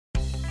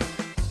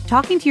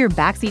Talking to your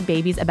backseat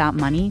babies about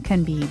money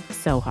can be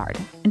so hard.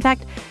 In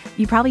fact,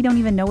 you probably don't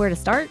even know where to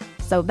start.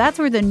 So that's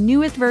where the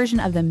newest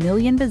version of the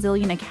Million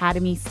Bazillion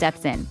Academy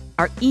steps in,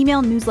 our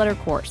email newsletter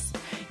course.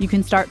 You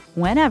can start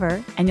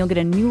whenever, and you'll get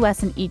a new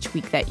lesson each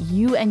week that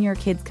you and your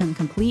kids can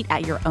complete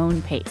at your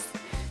own pace.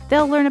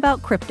 They'll learn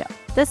about crypto,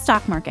 the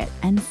stock market,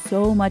 and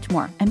so much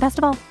more. And best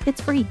of all,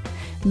 it's free.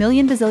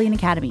 Million Bazillion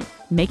Academy,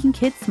 making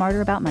kids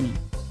smarter about money.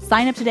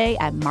 Sign up today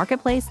at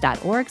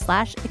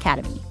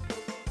marketplace.org/academy.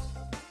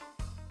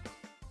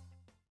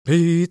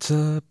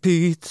 Pizza,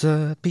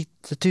 pizza,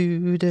 pizza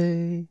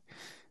today.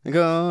 I'm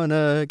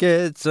gonna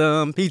get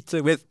some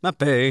pizza with my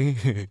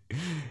pay.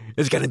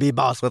 It's gonna be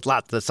boss with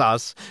lots of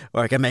sauce,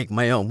 or I can make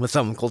my own with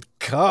something called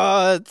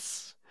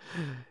cuts.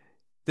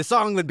 The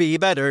song would be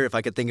better if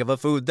I could think of a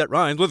food that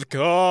rhymes with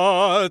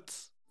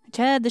cuts.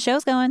 Jed, the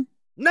show's going.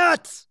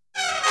 Nuts!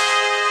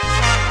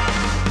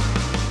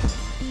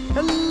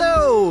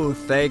 Hello!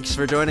 Thanks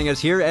for joining us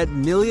here at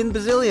Million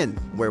Bazillion,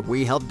 where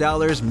we help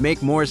dollars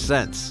make more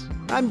sense.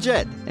 I'm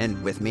Jed,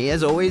 and with me,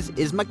 as always,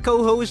 is my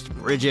co-host,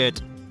 Bridget.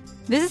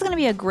 This is going to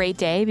be a great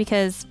day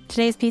because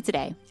today's pizza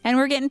day, and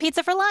we're getting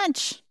pizza for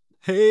lunch.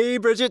 Hey,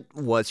 Bridget,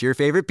 what's your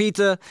favorite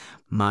pizza?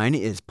 Mine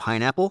is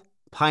pineapple,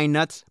 pine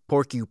nuts,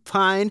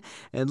 porcupine,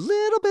 and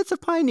little bits of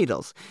pine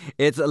needles.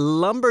 It's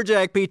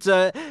lumberjack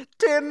pizza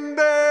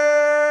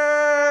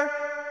timber!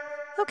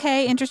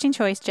 Okay, interesting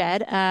choice,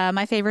 Jed.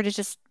 My favorite is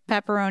just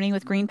pepperoni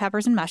with green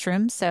peppers and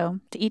mushrooms,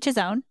 so to each his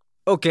own.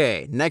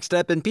 Okay, next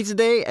step in pizza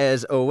day,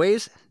 as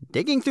always,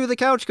 digging through the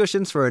couch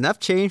cushions for enough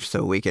change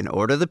so we can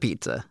order the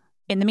pizza.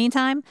 In the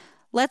meantime,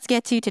 let's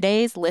get to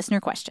today's listener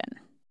question.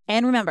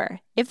 And remember,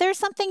 if there's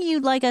something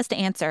you'd like us to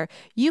answer,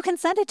 you can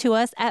send it to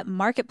us at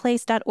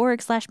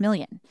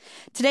marketplace.org/million.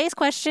 Today's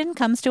question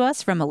comes to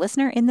us from a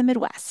listener in the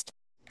Midwest.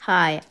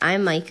 Hi,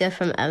 I'm Micah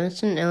from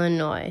Evanston,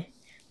 Illinois.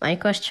 My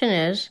question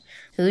is,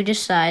 who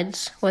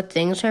decides what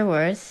things are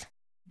worth?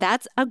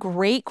 That's a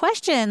great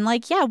question.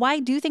 Why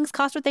do things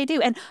cost what they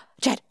do? And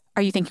Jed,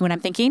 are you thinking what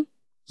I'm thinking?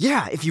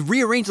 Yeah, if you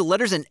rearrange the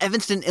letters in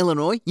Evanston,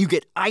 Illinois, you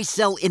get I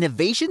Sell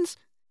Innovations?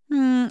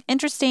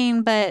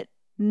 Interesting, but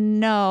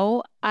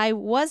no. I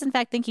was, in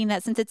fact, thinking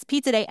that since it's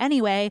pizza day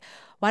anyway,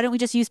 why don't we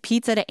just use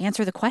pizza to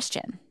answer the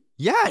question?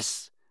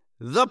 Yes!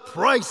 The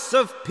price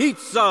of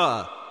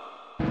pizza!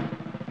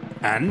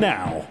 And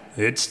now,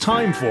 it's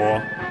time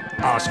for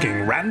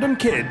Asking Random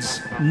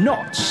Kids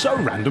Not So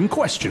Random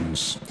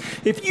Questions.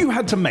 If you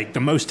had to make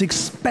the most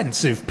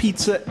expensive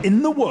pizza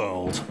in the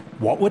world,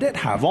 what would it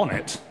have on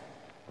it?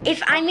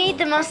 If I made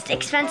the most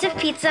expensive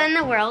pizza in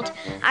the world,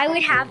 I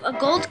would have a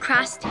gold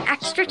crust,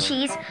 extra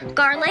cheese,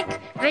 garlic,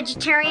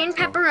 vegetarian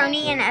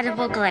pepperoni, and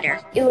edible glitter.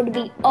 It would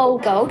be all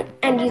gold,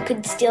 and you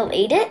could still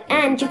eat it,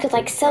 and you could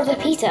sell the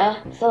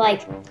pizza for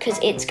because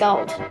it's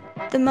gold.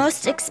 The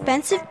most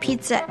expensive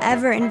pizza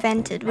ever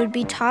invented would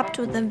be topped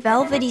with a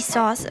velvety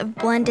sauce of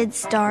blended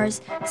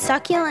stars,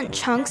 succulent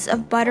chunks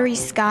of buttery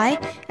sky,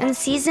 and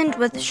seasoned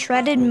with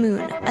shredded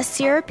moon, a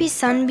syrupy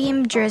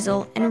sunbeam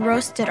drizzle, and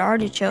roasted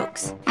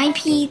artichokes. My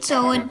pizza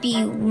would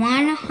be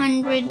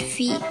 100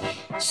 feet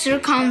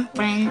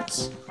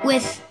circumference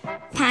with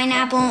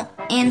pineapple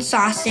and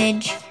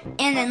sausage,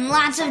 and then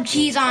lots of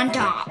cheese on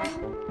top.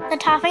 The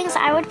toppings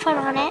I would put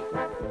on it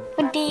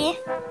would be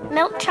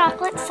milk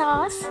chocolate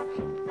sauce,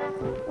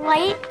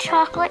 white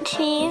chocolate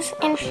cheese,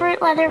 and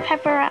fruit leather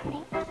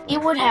pepperoni.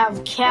 It would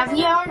have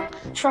caviar,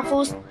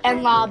 truffles,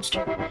 and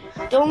lobster.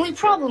 The only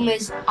problem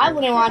is I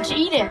wouldn't want to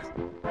eat it.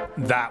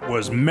 That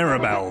was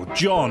Mirabelle,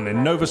 John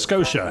in Nova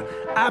Scotia,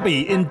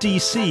 Abby in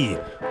D.C.,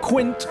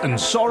 Quint and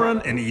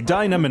Soren in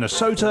Edina,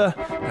 Minnesota,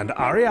 and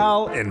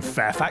Ariel in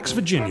Fairfax,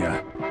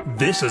 Virginia.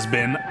 This has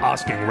been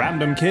Asking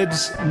Random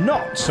Kids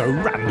Not So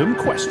Random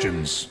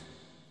Questions.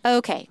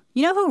 Okay,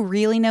 you know who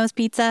really knows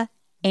pizza?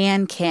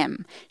 Ann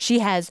Kim. She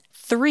has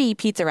 3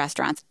 pizza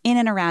restaurants in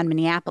and around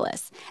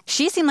Minneapolis.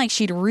 She seemed like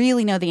she'd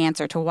really know the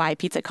answer to why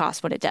pizza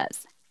costs what it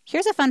does.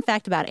 Here's a fun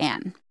fact about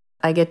Ann.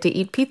 I get to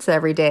eat pizza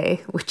every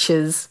day, which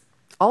is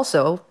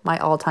also my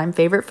all-time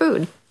favorite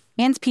food.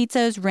 Ann's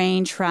pizzas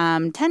range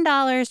from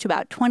 $10 to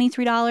about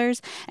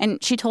 $23,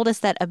 and she told us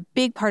that a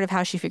big part of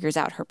how she figures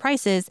out her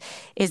prices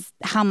is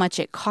how much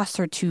it costs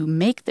her to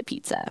make the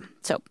pizza.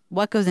 So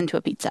what goes into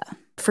a pizza?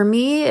 For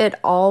me, it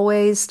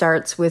always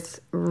starts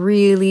with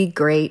really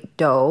great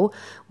dough,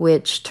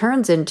 which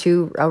turns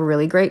into a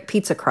really great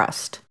pizza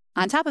crust.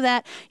 On top of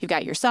that, you've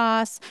got your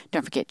sauce,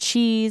 don't forget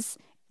cheese.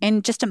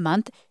 In just a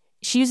month,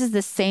 she uses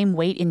the same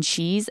weight in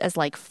cheese as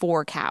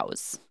 4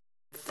 cows.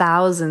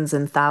 Thousands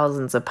and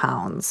thousands of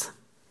pounds.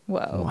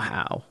 Whoa.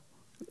 Wow.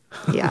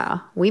 Yeah,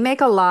 we make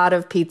a lot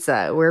of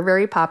pizza. We're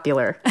very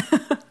popular.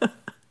 And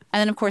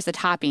then, of course, the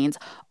toppings.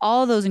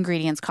 All those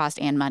ingredients cost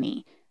Ann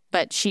money.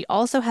 But she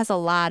also has a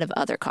lot of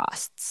other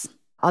costs.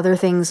 Other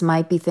things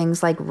might be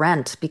things like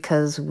rent,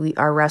 because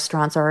our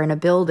restaurants are in a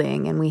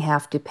building and we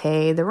have to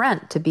pay the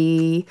rent to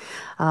be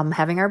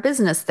having our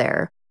business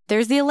there.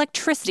 There's the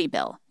electricity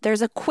bill.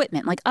 There's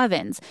equipment like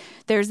ovens.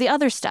 There's the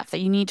other stuff that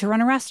you need to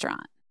run a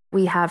restaurant.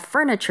 We have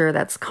furniture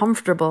that's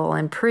comfortable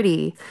and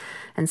pretty,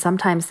 and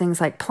sometimes things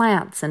like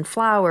plants and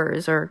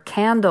flowers or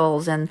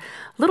candles and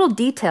little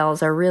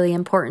details are really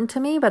important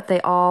to me, but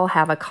they all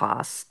have a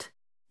cost.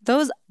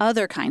 Those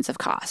other kinds of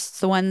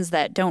costs, the ones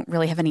that don't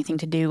really have anything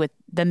to do with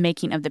the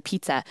making of the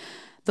pizza,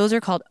 those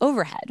are called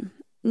overhead.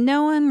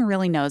 No one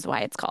really knows why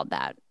it's called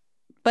that.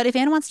 But if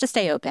Anne wants to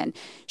stay open,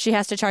 she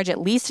has to charge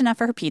at least enough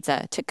for her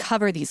pizza to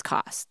cover these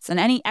costs. And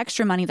any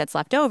extra money that's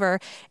left over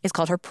is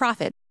called her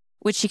profit,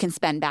 which she can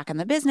spend back on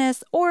the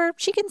business, or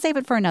she can save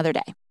it for another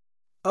day.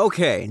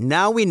 Okay,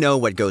 now we know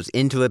what goes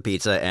into a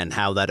pizza and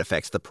how that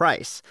affects the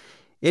price.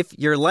 If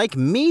you're like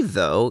me,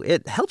 though,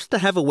 it helps to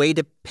have a way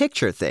to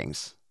picture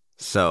things.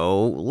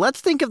 So let's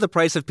think of the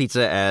price of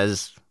pizza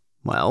as,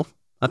 well,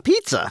 a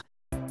pizza.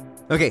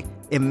 Okay,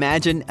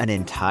 imagine an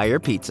entire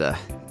pizza,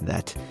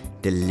 that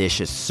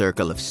delicious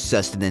circle of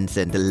sustenance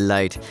and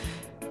delight.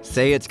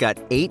 Say it's got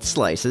 8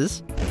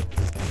 slices.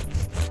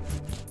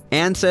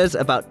 Anne says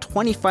about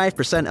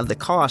 25% of the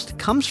cost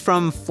comes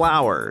from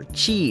flour,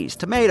 cheese,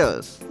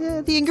 tomatoes,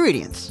 the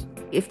ingredients.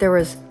 If there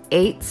was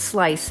 8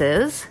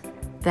 slices,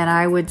 then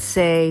I would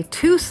say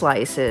 2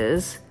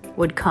 slices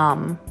would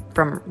come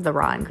from the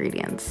raw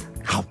ingredients.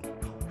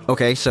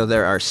 Okay, so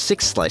there are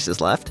 6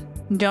 slices left.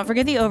 Don't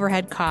forget the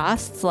overhead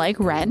costs like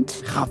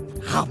rent.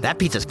 That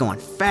pizza's going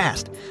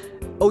fast.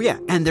 Oh yeah,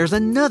 and there's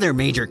another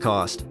major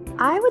cost.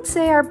 I would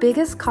say our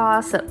biggest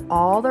cost at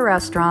all the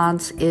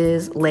restaurants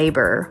is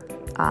labor.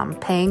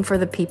 Paying for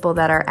the people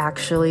that are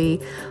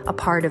actually a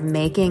part of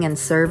making and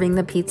serving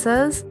the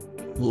pizzas.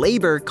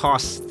 Labor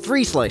costs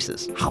 3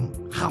 slices.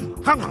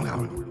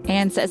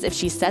 Anne says if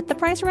she set the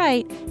price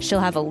right, she'll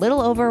have a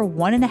little over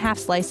 1.5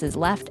 slices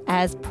left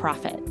as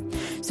profit.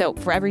 So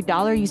for every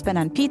 $1 you spend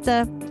on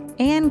pizza,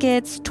 Anne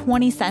gets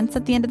 20 cents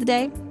at the end of the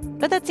day.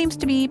 But that seems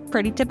to be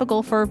pretty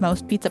typical for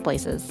most pizza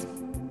places.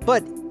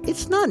 But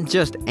it's not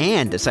just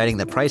Anne deciding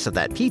the price of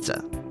that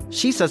pizza.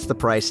 She sets the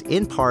price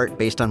in part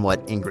based on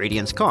what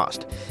ingredients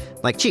cost,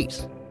 like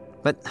cheese.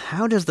 But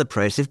how does the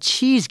price of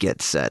cheese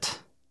get set?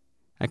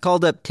 I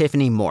called up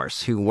Tiffany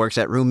Morse, who works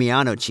at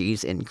Rumiano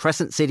Cheese in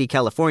Crescent City,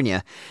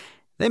 California.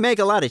 They make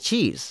a lot of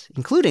cheese,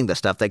 including the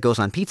stuff that goes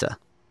on pizza.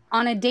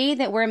 On a day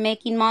that we're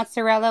making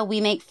mozzarella, we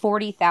make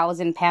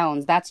 40,000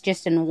 pounds. That's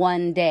just in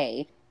one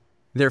day.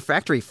 Their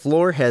factory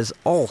floor has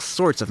all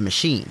sorts of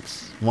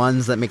machines.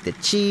 Ones that make the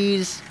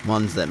cheese,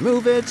 ones that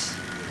move it.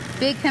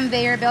 Big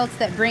conveyor belts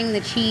that bring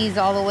the cheese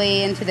all the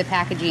way into the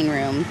packaging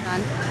room.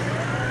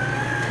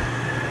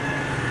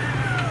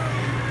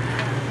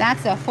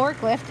 That's a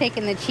forklift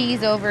taking the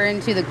cheese over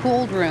into the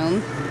cold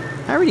room.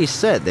 I already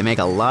said they make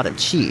a lot of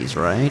cheese,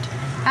 right?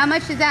 How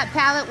much does that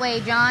pallet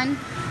weigh, John?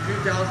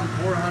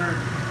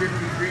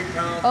 2,453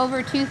 pounds.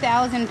 Over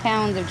 2,000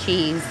 pounds of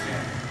cheese.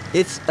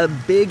 It's a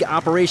big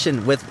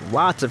operation with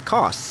lots of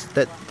costs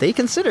that they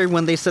consider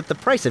when they set the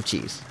price of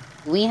cheese.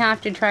 We have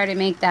to try to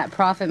make that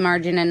profit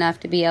margin enough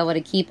to be able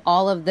to keep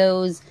all of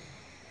those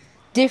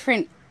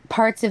different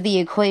parts of the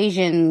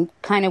equation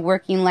kind of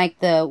working like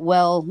the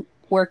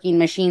well-working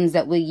machines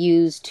that we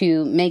use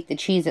to make the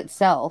cheese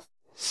itself.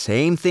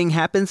 Same thing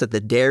happens at the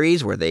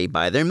dairies where they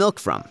buy their milk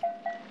from.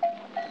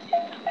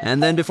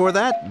 And then before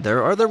that,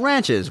 there are the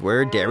ranches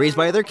where dairies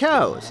buy their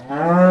cows.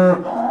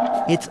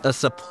 It's a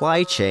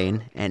supply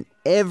chain, and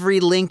every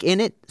link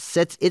in it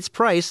sets its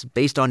price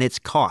based on its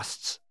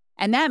costs.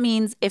 And that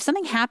means if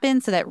something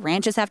happens so that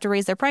ranches have to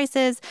raise their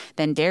prices,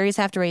 then dairies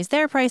have to raise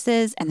their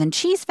prices, and then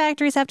cheese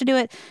factories have to do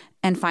it,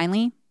 and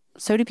finally,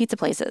 so do pizza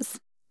places.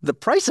 The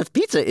price of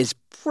pizza is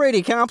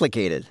pretty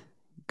complicated.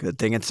 Good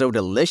thing it's so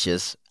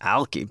delicious,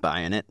 I'll keep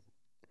buying it.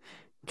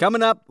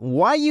 Coming up,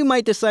 why you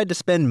might decide to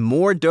spend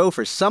more dough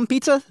for some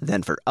pizza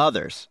than for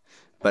others.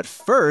 But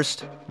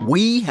first,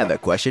 we have a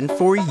question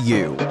for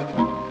you.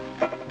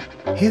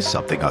 Here's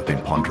something I've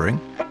been pondering.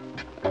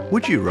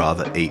 Would you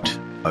rather eat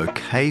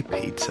okay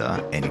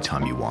pizza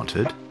anytime you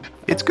wanted?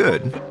 It's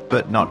good,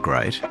 but not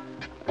great.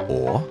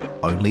 Or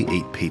only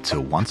eat pizza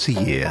once a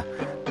year,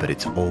 but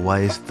it's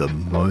always the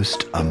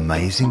most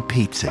amazing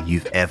pizza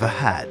you've ever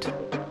had.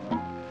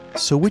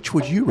 So which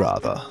would you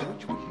rather?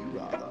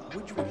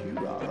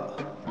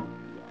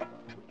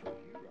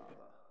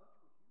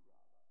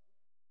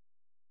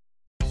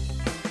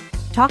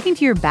 Talking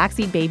to your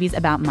backseat babies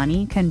about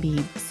money can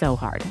be so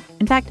hard.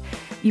 In fact,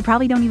 you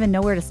probably don't even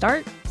know where to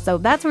start. So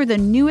that's where the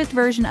newest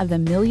version of the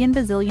Million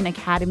Bazillion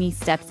Academy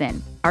steps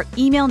in, our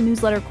email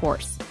newsletter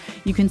course.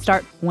 You can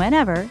start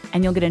whenever,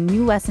 and you'll get a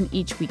new lesson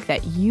each week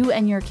that you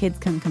and your kids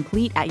can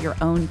complete at your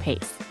own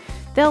pace.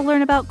 They'll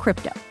learn about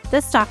crypto, the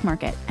stock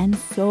market, and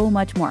so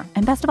much more.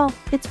 And best of all,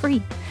 it's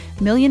free.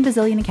 Million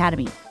Bazillion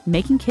Academy,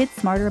 making kids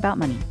smarter about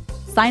money.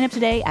 Sign up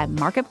today at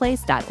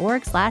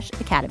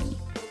marketplace.org/academy.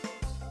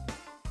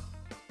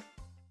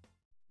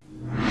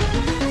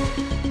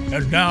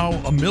 And now,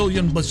 a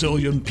million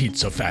bazillion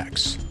pizza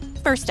facts.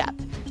 First up,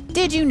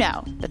 did you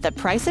know that the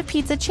price of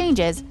pizza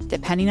changes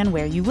depending on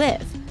where you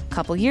live? A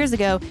couple years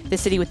ago, the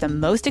city with the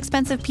most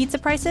expensive pizza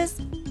prices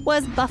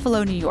was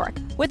Buffalo, New York,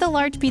 with a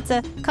large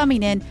pizza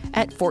coming in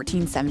at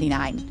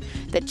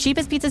 $14.79. The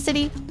cheapest pizza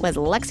city was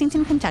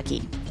Lexington,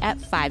 Kentucky, at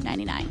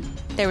 $5.99.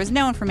 There was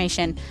no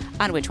information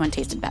on which one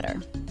tasted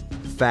better.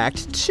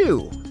 Fact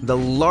 2. The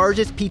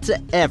largest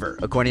pizza ever,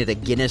 according to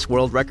Guinness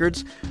World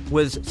Records,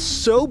 was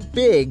so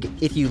big,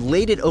 if you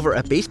laid it over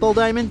a baseball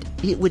diamond,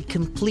 it would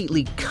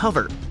completely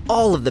cover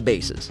all of the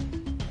bases.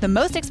 The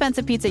most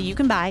expensive pizza you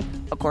can buy,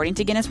 according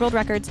to Guinness World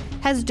Records,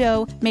 has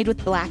dough made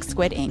with black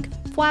squid ink,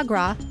 foie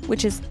gras,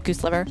 which is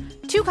goose liver,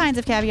 2 kinds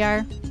of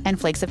caviar, and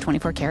flakes of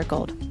 24-karat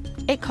gold.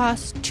 It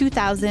costs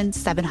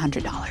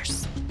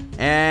 $2,700.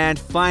 And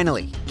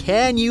finally,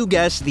 can you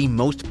guess the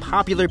most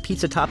popular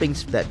pizza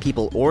toppings that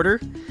people order?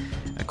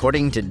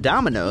 According to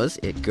Domino's,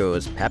 it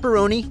goes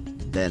pepperoni,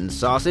 then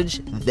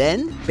sausage,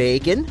 then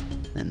bacon,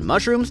 then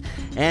mushrooms,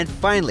 and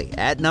finally,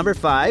 at number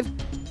 5,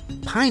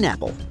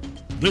 pineapple.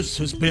 This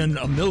has been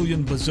a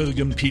million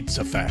bazillion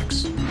pizza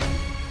facts.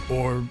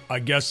 Or I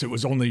guess it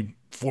was only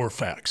 4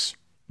 facts.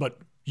 But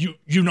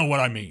you know what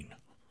I mean.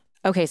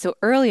 Okay, so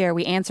earlier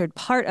we answered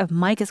part of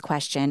Micah's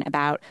question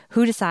about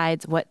who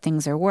decides what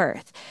things are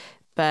worth.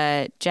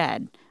 But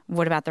Jed,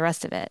 what about the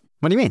rest of it?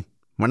 What do you mean?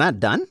 We're not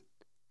done?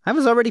 I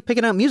was already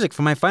picking out music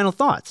for my final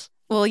thoughts.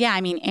 Well, yeah,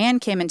 I mean, Ann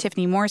Kim and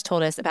Tiffany Morse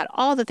told us about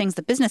all the things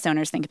that business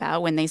owners think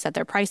about when they set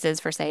their prices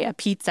for, say, a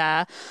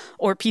pizza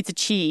or pizza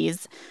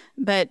cheese.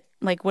 But,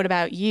 like, what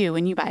about you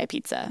when you buy a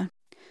pizza?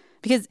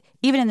 Because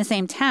even in the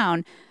same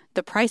town,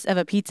 the price of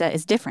a pizza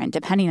is different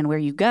depending on where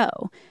you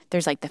go.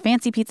 There's, like, the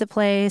fancy pizza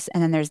place,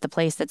 and then there's the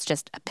place that's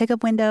just a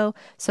pickup window.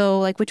 So,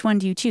 like, which one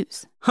do you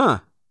choose? Huh.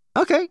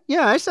 Okay,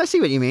 yeah, I see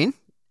what you mean.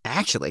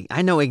 Actually,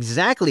 I know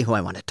exactly who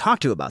I want to talk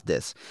to about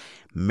this.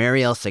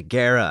 Marielle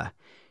Segarra.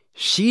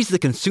 She's the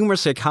consumer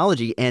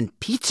psychology and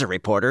pizza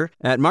reporter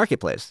at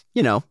Marketplace.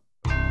 You know.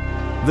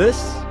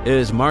 This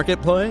is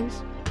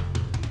Marketplace.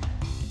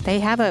 They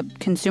have a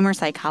consumer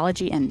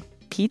psychology and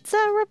pizza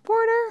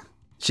reporter?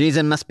 She's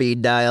in my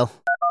speed dial.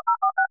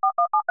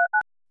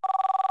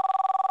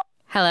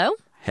 Hello?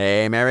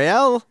 Hey,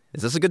 Marielle.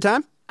 Is this a good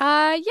time?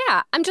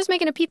 Yeah, I'm just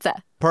making a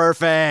pizza.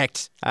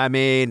 Perfect. I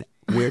mean,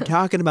 we're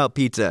talking about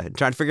pizza and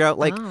trying to figure out,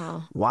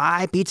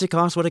 why pizza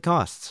costs what it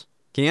costs.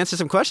 Can you answer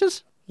some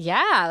questions?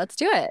 Yeah, let's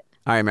do it.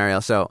 All right,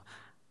 Marielle. So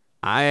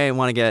I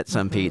want to get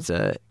some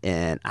pizza,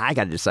 and I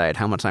got to decide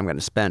how much I'm going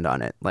to spend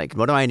on it. Like,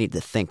 what do I need to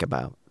think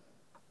about?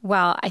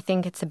 Well, I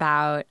think it's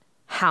about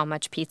how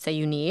much pizza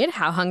you need,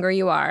 how hungry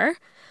you are,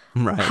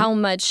 right, how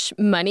much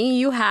money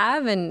you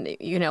have, and,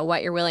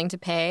 what you're willing to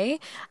pay.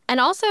 And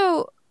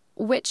also,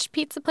 which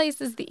pizza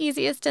place is the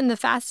easiest and the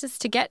fastest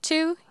to get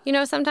to.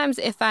 Sometimes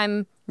if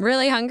I'm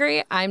really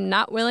hungry, I'm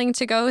not willing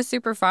to go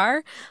super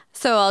far.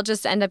 So I'll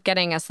just end up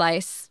getting a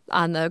slice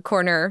on the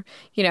corner,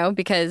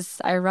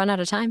 because I run out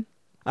of time.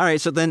 All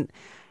right, so then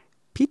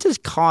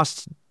pizzas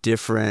cost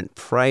different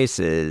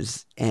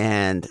prices.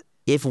 And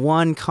if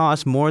one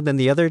costs more than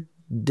the other,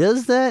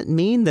 does that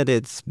mean that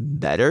it's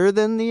better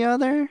than the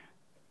other?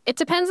 It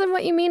depends on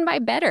what you mean by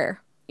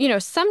better.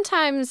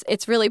 Sometimes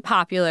it's really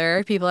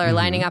popular. People are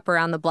lining up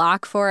around the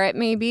block for it,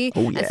 maybe.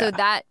 Oh, yeah. And so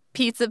that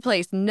pizza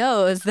place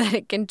knows that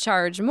it can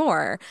charge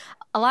more.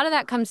 A lot of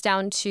that comes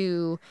down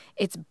to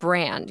its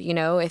brand.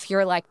 If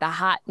you're like the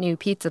hot new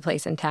pizza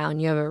place in town,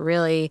 you have a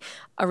really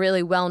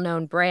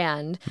well-known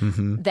brand,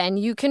 then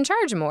you can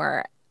charge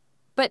more.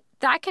 But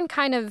that can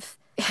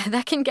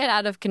that can get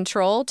out of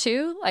control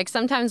too. Like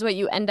sometimes what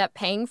you end up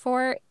paying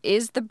for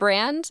is the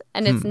brand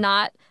and it's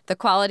not the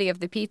quality of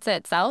the pizza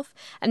itself.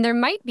 And there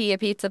might be a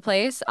pizza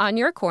place on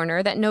your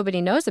corner that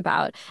nobody knows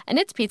about and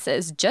its pizza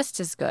is just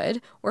as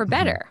good or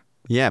better.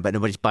 Yeah, but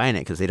nobody's buying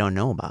it because they don't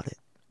know about it.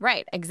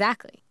 Right,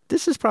 exactly.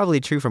 This is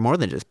probably true for more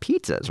than just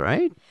pizzas,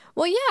 right?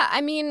 Well, yeah,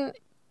 I mean,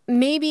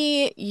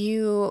 maybe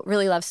you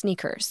really love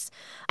sneakers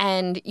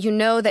and you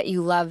know that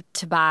you love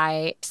to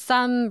buy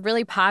some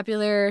really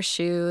popular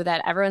shoe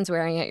that everyone's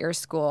wearing at your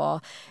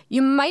school.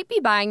 You might be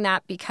buying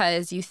that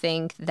because you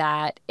think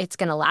that it's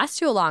going to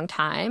last you a long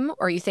time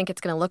or you think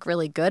it's going to look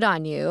really good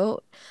on you.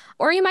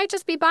 Or you might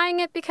just be buying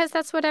it because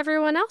that's what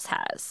everyone else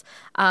has.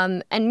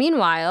 And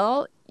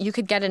meanwhile, you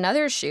could get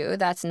another shoe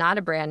that's not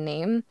a brand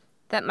name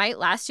that might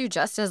last you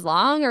just as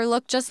long or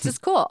look just as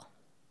cool.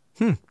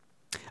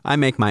 I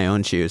make my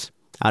own shoes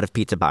out of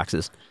pizza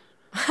boxes.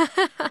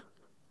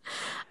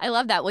 I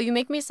love that. Will you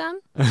make me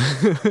some?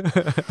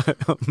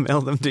 I'll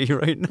mail them to you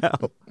right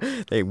now.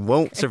 They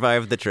won't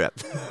survive the trip.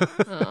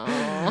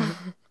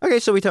 Okay,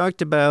 so we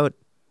talked about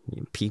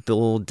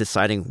people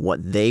deciding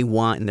what they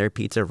want in their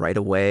pizza right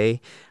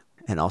away,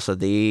 and also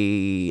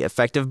the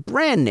effect of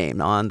brand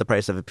name on the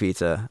price of a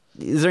pizza.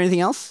 Is there anything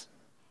else?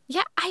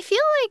 Yeah, I feel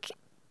like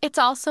it's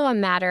also a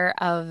matter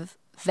of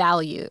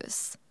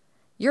values,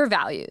 your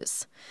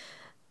values.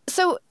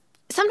 So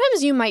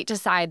sometimes you might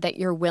decide that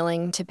you're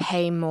willing to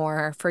pay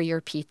more for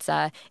your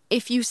pizza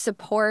if you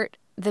support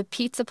the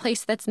pizza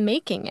place that's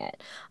making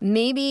it.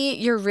 Maybe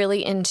you're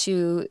really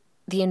into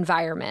the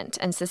environment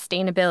and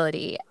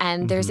sustainability.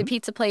 And there's a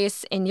pizza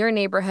place in your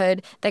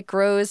neighborhood that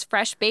grows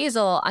fresh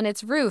basil on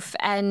its roof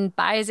and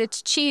buys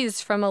its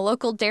cheese from a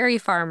local dairy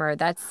farmer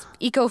that's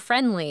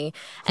eco-friendly.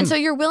 And so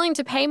you're willing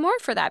to pay more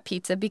for that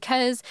pizza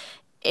because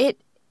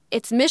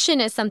its mission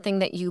is something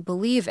that you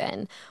believe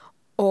in.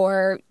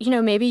 Or,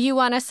 maybe you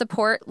want to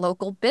support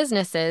local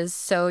businesses,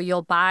 so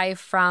you'll buy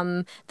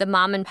from the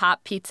mom and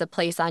pop pizza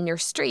place on your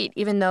street,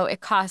 even though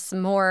it costs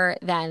more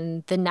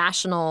than the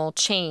national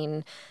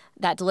chain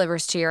that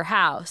delivers to your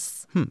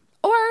house.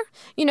 Or,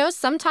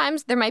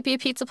 sometimes there might be a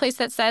pizza place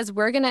that says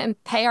we're going to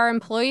pay our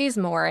employees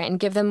more and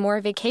give them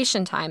more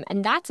vacation time,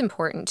 and that's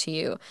important to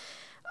you.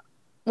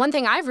 One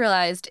thing I've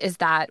realized is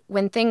that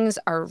when things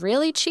are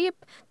really cheap,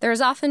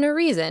 there's often a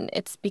reason.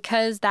 It's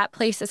because that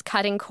place is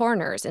cutting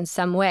corners in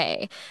some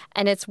way.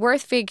 And it's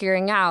worth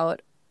figuring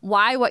out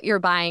why what you're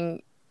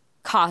buying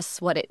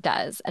costs what it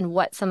does and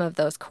what some of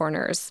those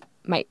corners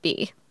might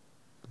be.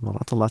 Well,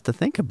 that's a lot to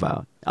think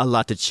about. A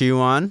lot to chew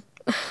on.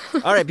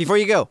 All right, before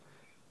you go,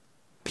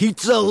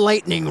 pizza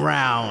lightning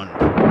round.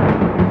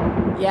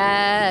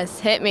 Yes,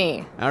 hit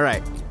me. All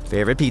right,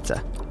 favorite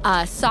pizza?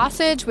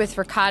 Sausage with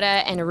ricotta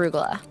and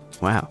arugula.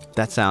 Wow,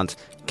 that sounds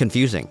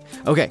confusing.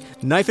 Okay,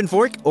 knife and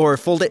fork or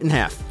fold it in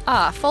half?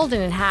 Fold it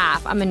in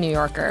half. I'm a New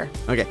Yorker.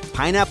 Okay,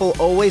 pineapple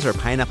always or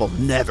pineapple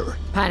never?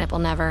 Pineapple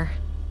never.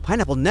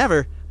 Pineapple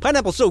never?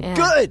 Pineapple's so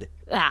good!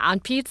 On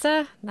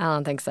pizza? I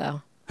don't think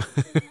so.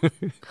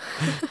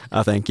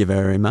 Thank you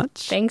very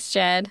much. Thanks,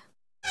 Jed.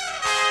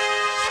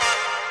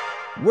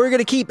 We're going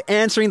to keep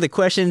answering the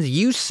questions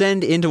you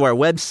send into our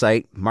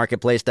website,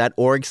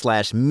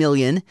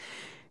 marketplace.org/million.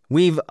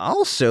 We've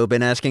also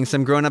been asking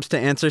some grown-ups to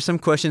answer some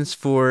questions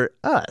for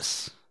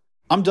us.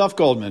 I'm Duff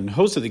Goldman,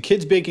 host of the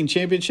Kids Baking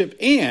Championship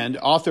and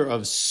author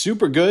of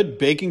Super Good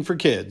Baking for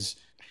Kids.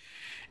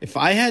 If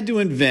I had to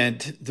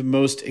invent the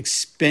most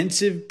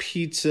expensive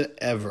pizza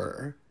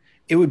ever,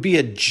 it would be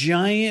a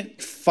giant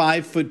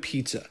 5-foot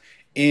pizza.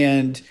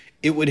 And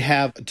it would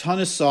have a ton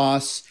of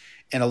sauce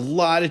and a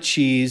lot of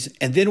cheese.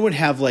 And then it would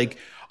have like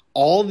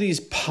all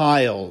these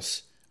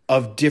piles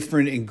of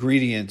different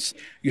ingredients.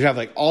 You'd have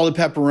like all the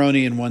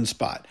pepperoni in one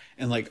spot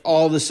and like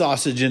all the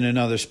sausage in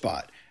another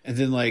spot. And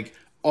then like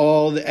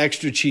all the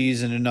extra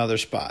cheese in another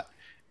spot.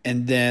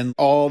 And then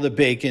all the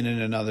bacon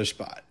in another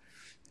spot.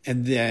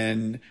 And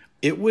then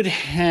it would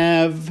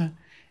have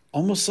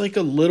almost like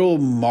a little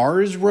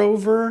Mars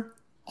rover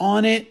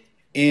on it.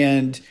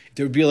 And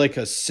there would be like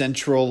a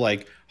central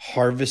like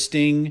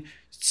harvesting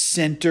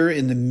center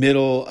in the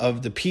middle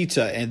of the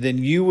pizza. And then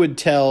you would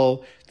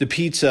tell the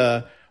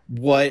pizza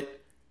what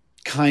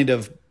kind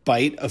of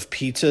bite of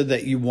pizza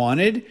that you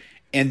wanted,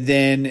 and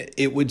then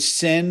it would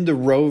send the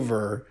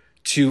rover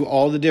to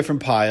all the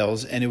different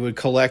piles and it would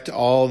collect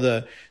all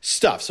the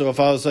stuff. So if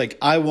I was like,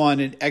 I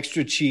want an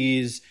extra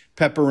cheese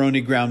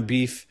pepperoni ground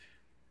beef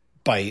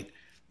bite,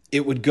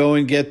 it would go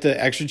and get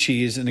the extra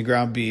cheese and the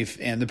ground beef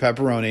and the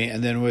pepperoni,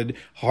 and then would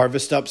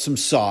harvest up some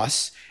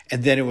sauce,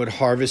 and then it would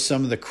harvest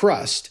some of the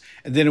crust,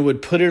 and then it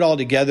would put it all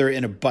together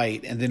in a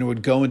bite, and then it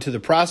would go into the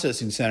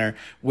processing center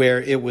where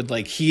it would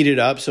like heat it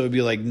up so it would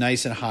be like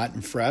nice and hot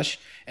and fresh,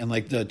 and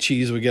like the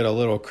cheese would get a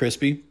little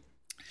crispy.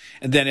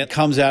 And then it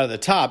comes out of the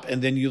top,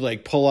 and then you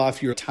like pull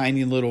off your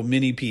tiny little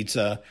mini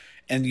pizza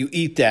and you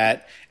eat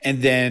that,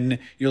 and then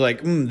you're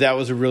like, that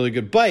was a really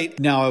good bite.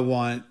 Now I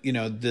want,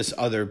 this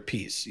other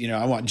piece.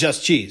 I want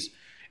just cheese.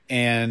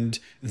 And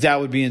that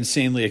would be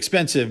insanely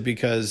expensive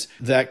because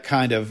that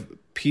kind of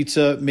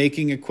pizza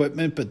making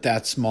equipment, but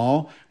that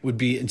small, would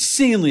be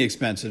insanely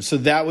expensive. So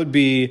that would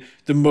be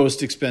the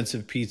most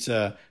expensive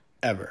pizza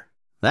ever.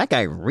 That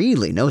guy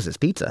really knows his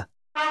pizza.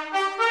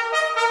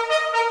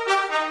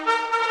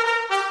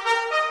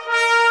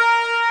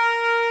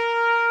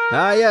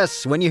 Ah,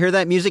 yes. When you hear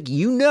that music,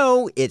 you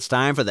know it's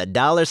time for the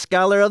Dollar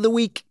Scholar of the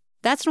Week.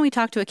 That's when we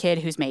talk to a kid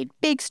who's made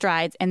big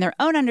strides in their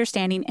own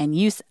understanding and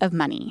use of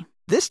money.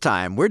 This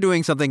time, we're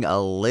doing something a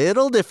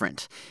little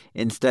different.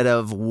 Instead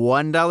of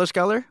 $1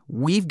 Scholar,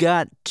 we've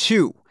got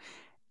 2.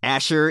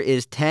 Asher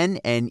is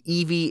 10 and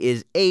Evie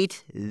is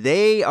 8.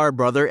 They are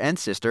brother and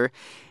sister.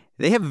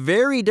 They have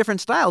very different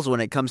styles when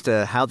it comes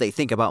to how they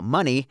think about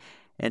money.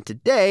 And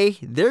today,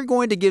 they're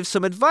going to give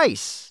some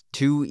advice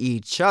to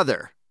each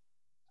other.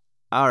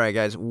 All right,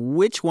 guys,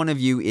 which one of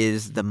you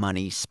is the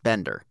money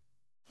spender?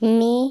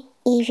 Me,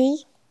 Evie.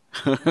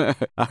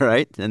 All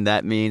right, and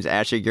that means,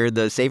 Asher, you're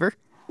the saver?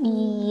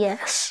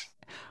 Yes.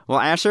 Well,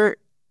 Asher,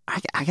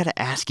 I got to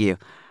ask you,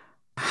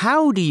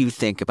 how do you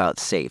think about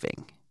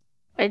saving?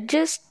 I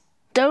just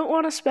don't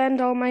want to spend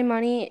all my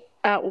money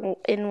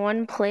in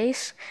one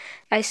place.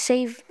 I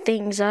save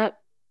things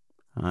up.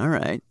 All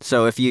right.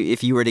 So if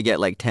you were to get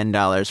like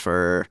 $10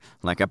 for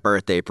like a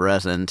birthday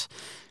present,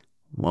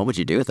 what would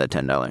you do with that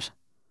 $10?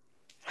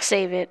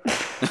 Save it.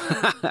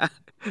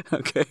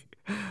 Okay.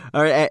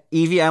 All right,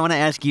 Evie, I want to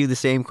ask you the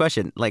same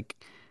question. Like,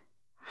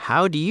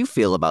 how do you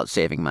feel about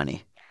saving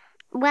money?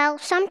 Well,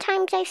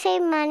 sometimes I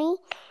save money,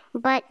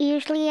 but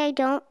usually I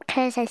don't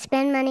because I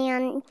spend money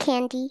on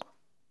candy.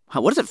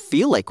 What does it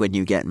feel like when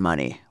you get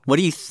money? What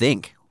do you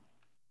think?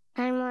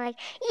 I'm like,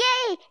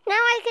 yay, Yay! Now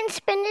I can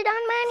spend it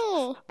on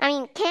money. I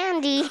mean,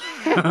 candy.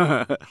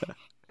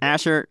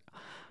 Asher,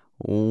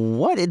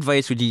 what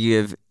advice would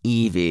you give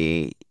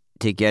Evie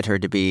to get her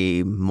to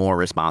be more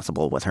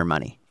responsible with her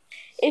money?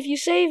 If you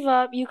save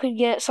up, you could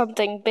get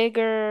something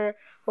bigger,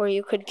 or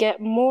you could get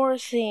more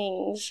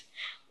things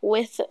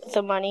with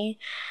the money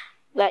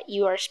that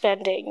you are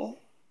spending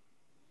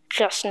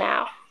just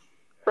now,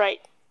 right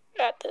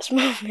at this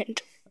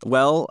moment.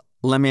 Well,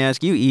 let me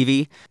ask you,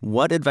 Evie,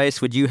 what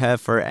advice would you have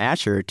for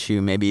Asher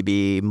to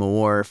maybe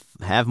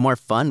have more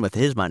fun with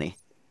his money?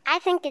 I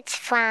think it's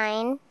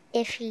fine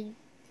if he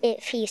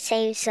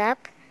saves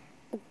up,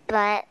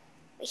 but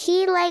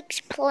he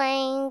likes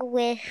playing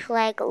with,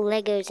 like,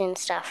 Legos and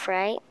stuff,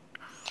 right?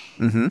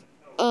 Mm-hmm.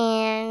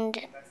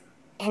 And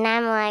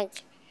I'm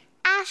like,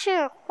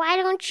 Asher, why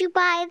don't you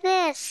buy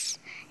this?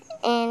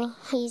 And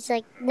he's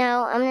like,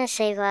 no, I'm going to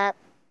save up.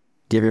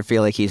 Do you ever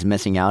feel like he's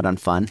missing out on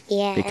fun?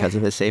 Yeah. Because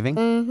of his saving?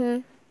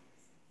 Mm-hmm.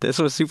 This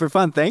was super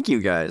fun. Thank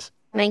you, guys.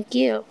 Thank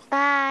you.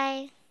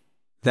 Bye.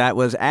 That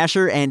was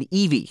Asher and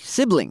Evie,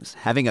 siblings,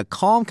 having a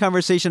calm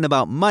conversation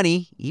about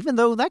money, even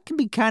though that can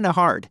be kind of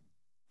hard.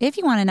 If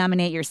you want to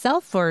nominate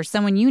yourself or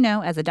someone you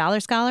know as a Dollar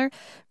Scholar,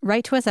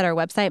 write to us at our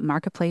website,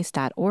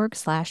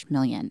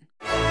 marketplace.org/million.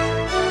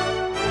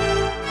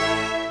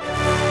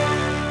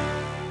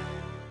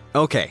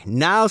 Okay,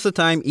 now's the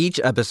time each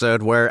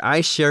episode where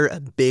I share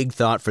a big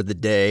thought for the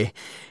day.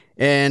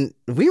 And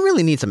we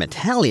really need some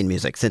Italian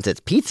music since it's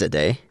pizza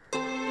day.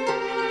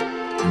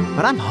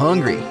 But I'm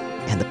hungry,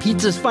 and the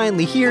pizza's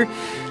finally here,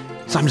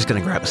 so I'm just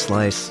gonna grab a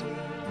slice.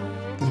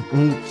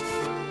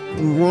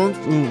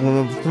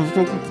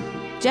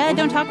 Jed,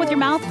 don't talk with your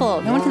mouth full.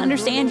 No one can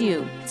understand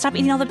you. Stop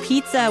eating all the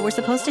pizza. We're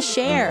supposed to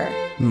share.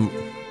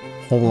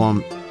 Hold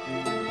on.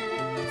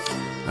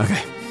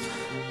 Okay.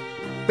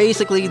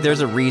 Basically, there's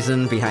a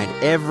reason behind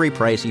every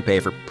price you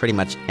pay for pretty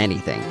much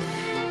anything.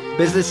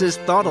 Businesses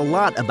thought a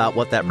lot about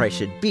what that price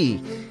should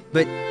be,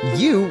 but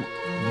you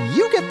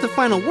get the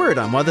final word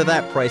on whether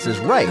that price is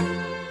right,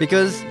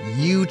 because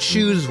you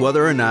choose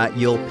whether or not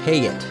you'll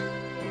pay it.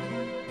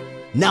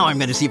 Now I'm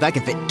going to see if I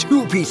can fit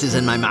 2 pieces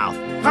in my mouth.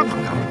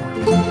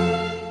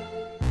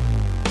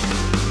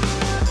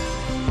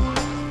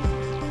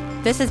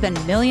 This has been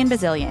Million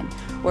Bazillion,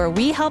 where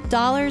we help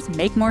dollars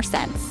make more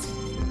sense.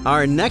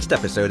 Our next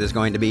episode is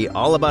going to be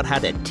all about how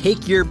to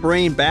take your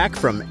brain back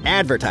from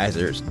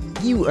advertisers.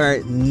 You are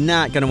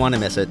not going to want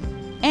to miss it.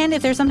 And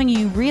if there's something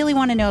you really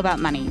want to know about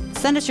money,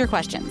 send us your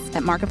questions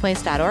at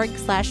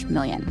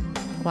marketplace.org/million.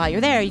 While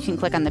you're there, you can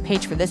click on the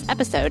page for this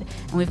episode,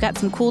 and we've got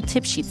some cool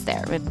tip sheets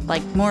there with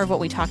like more of what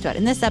we talked about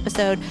in this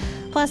episode,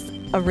 plus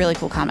a really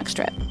cool comic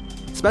strip.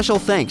 Special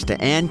thanks to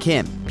Ann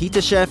Kim,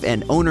 pizza chef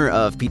and owner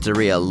of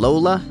Pizzeria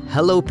Lola,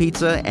 Hello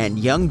Pizza, and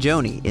Young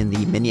Joni in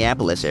the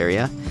Minneapolis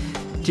area.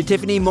 To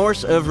Tiffany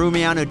Morse of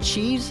Rumiano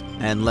Cheese,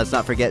 and let's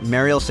not forget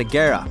Mariel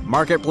Segura,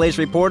 Marketplace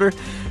reporter,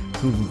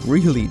 who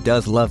really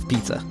does love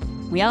pizza.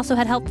 We also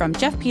had help from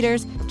Jeff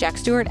Peters, Jack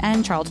Stewart,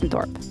 and Charlton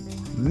Thorpe.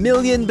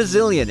 Million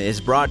Bazillion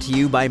is brought to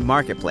you by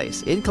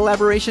Marketplace in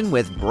collaboration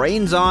with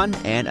Brains On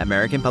and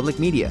American Public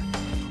Media.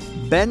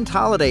 Ben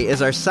Tolliday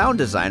is our sound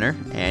designer,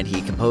 and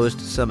he composed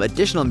some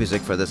additional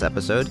music for this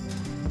episode.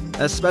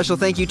 A special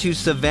thank you to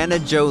Savannah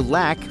Jo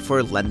Lack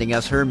for lending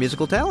us her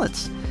musical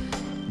talents.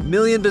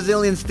 Million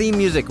Bazillion's theme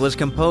music was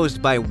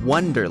composed by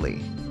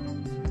Wonderly.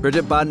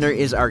 Bridget Bodner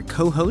is our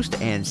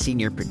co-host and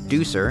senior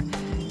producer.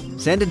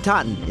 Sandon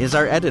Totten is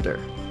our editor.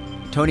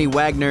 Tony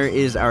Wagner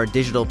is our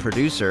digital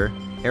producer.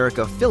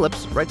 Erica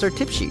Phillips writes our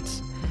tip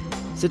sheets.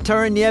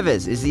 Sitara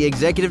Nieves is the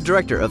executive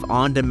director of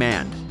On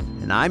Demand.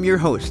 And I'm your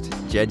host,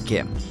 Jed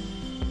Kim.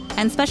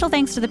 And special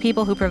thanks to the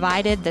people who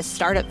provided the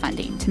startup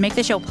funding to make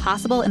the show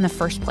possible in the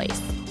first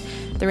place.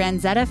 The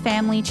Ranzetta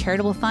Family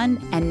Charitable Fund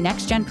and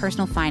Next Gen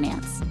Personal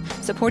Finance,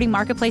 supporting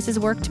Marketplace's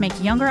work to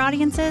make younger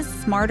audiences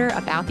smarter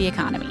about the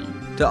economy.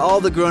 To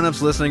all the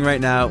grown-ups listening right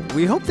now,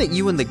 we hope that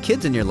you and the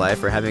kids in your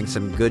life are having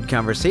some good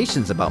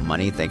conversations about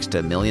money thanks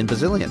to Million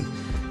Bazillion.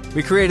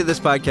 We created this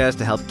podcast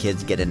to help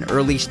kids get an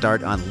early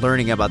start on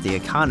learning about the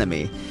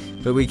economy,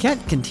 but we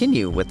can't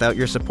continue without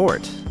your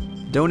support.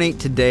 Donate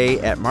today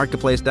at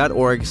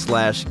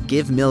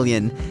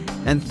marketplace.org/givemillion,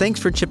 and thanks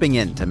for chipping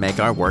in to make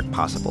our work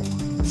possible.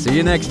 See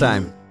you next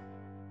time.